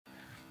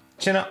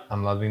Tjena,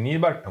 I'm Ludwig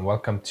Niederberg and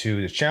welcome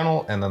to the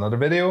channel and another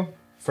video.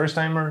 First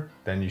timer,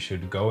 then you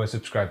should go and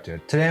subscribe to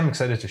it. Today I'm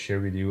excited to share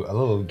with you a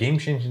little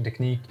game-changing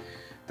technique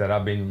that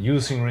I've been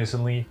using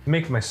recently to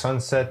make my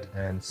sunset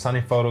and sunny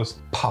photos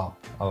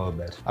pop a little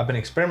bit. I've been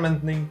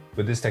experimenting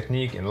with this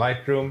technique in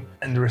Lightroom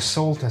and the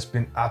result has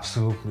been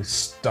absolutely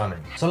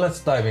stunning. So let's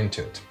dive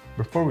into it.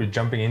 Before we're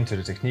jumping into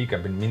the technique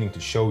I've been meaning to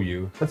show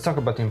you, let's talk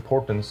about the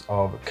importance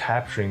of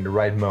capturing the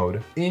right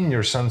mode in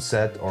your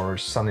sunset or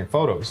sunny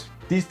photos.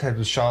 These types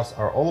of shots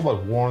are all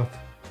about warmth,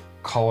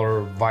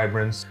 color,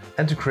 vibrance,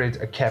 and to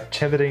create a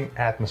captivating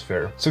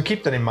atmosphere. So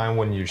keep that in mind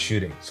when you're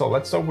shooting. So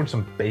let's start with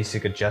some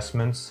basic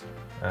adjustments.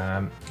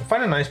 Find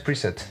a nice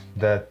preset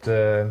that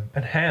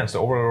enhances the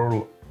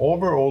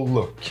overall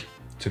look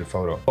to the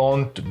photo.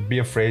 Don't be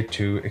afraid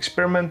to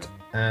experiment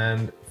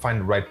and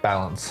find the right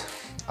balance.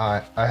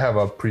 I have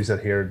a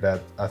preset here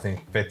that I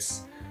think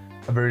fits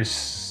a very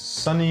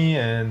sunny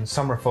and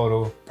summer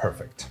photo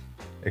perfect.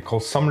 It's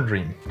called Summer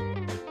Dream.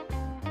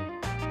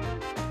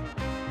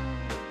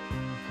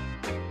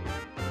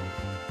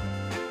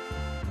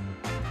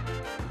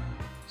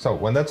 So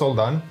when that's all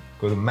done,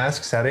 go to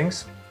mask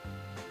settings,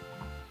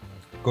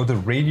 go to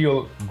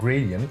radial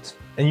gradient,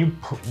 and you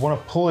want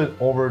to pull it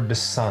over the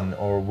sun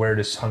or where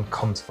the sun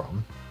comes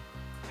from.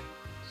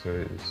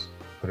 So just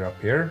put it up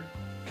here.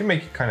 You can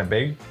make it kind of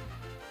big.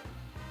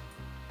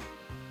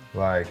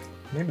 Like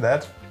maybe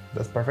that's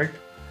perfect.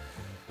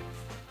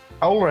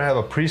 I already have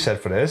a preset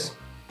for this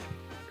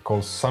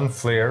called Sun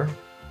Flare.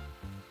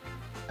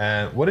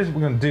 And what we're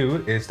gonna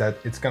do is that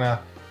it's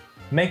gonna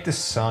make the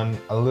sun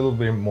a little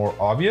bit more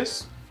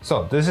obvious.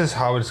 So this is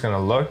how it's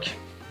gonna look.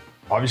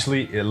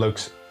 Obviously it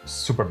looks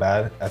super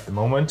bad at the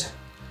moment,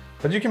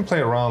 but you can play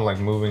around like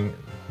moving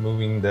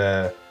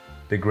the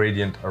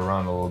gradient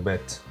around a little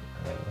bit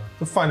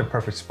to find a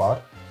perfect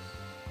spot.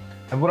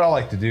 And what I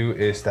like to do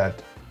is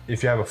that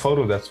if you have a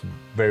photo that's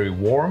very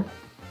warm,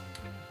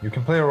 you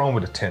can play around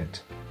with the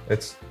tint.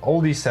 It's all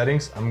these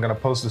settings. I'm gonna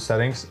post the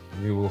settings.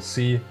 You will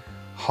see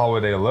how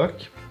they look.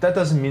 That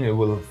doesn't mean it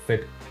will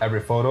fit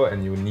every photo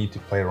and you need to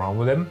play around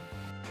with them.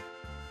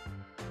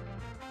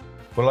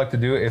 What I like to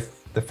do,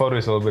 if the photo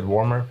is a little bit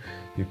warmer,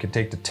 you can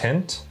take the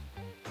tint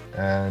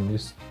and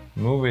just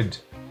move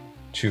it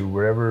to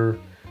wherever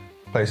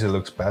place it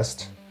looks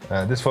best.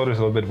 This photo is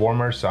a little bit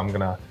warmer, so I'm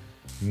gonna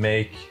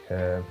make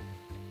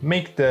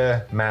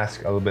the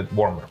mask a little bit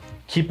warmer.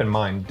 Keep in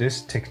mind,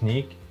 this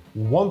technique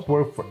won't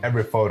work for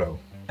every photo,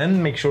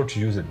 and make sure to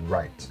use it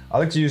right. I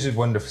like to use it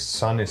when the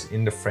sun is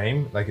in the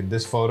frame. Like in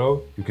this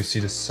photo, you can see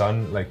the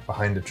sun like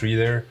behind the tree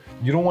there.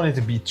 You don't want it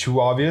to be too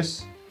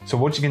obvious. So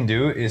what you can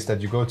do is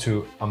that you go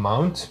to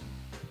amount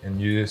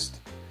and you just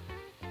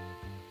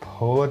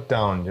pull it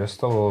down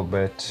just a little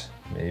bit,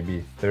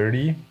 maybe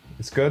 30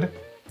 is good.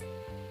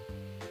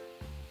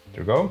 There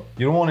you go.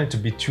 You don't want it to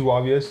be too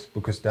obvious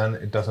because then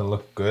it doesn't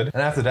look good.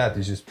 And after that,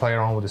 you just play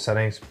around with the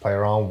settings, play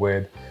around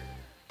with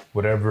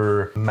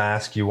whatever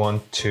mask you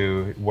want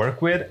to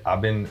work with.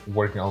 I've been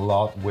working a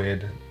lot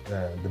with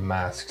the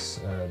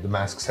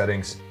mask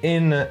settings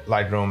in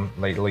Lightroom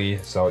lately.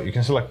 So you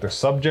can select the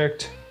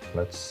subject.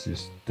 Let's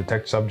just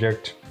detect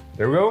subject.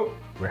 There we go.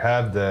 We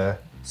have the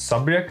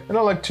subject. And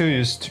I like to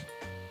just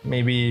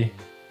maybe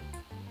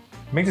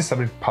make the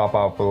subject pop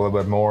up a little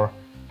bit more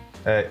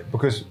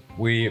because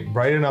we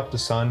brighten up the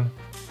sun.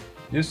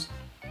 Just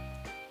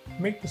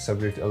make the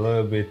subject a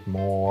little bit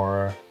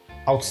more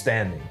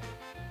outstanding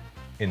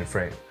in the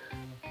frame.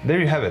 There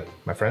you have it,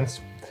 my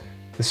friends.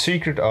 The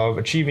secret of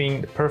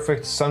achieving the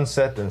perfect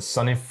sunset and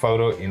sunny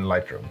photo in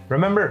Lightroom.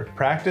 Remember,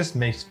 practice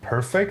makes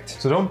perfect,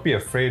 so don't be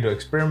afraid to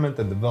experiment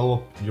and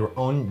develop your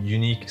own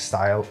unique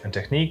style and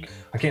technique.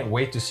 I can't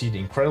wait to see the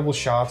incredible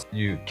shots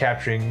you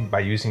capturing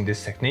by using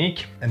this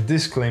technique. And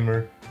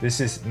disclaimer,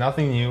 this is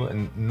nothing new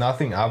and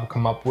nothing I've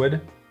come up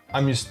with.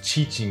 I'm just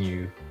teaching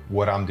you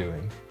what I'm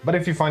doing. But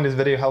if you find this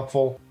video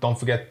helpful, don't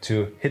forget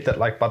to hit that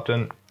like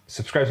button,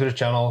 subscribe to the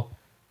channel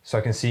so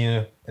I can see you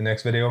in the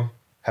next video.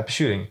 Happy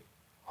shooting.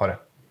 Ha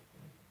det.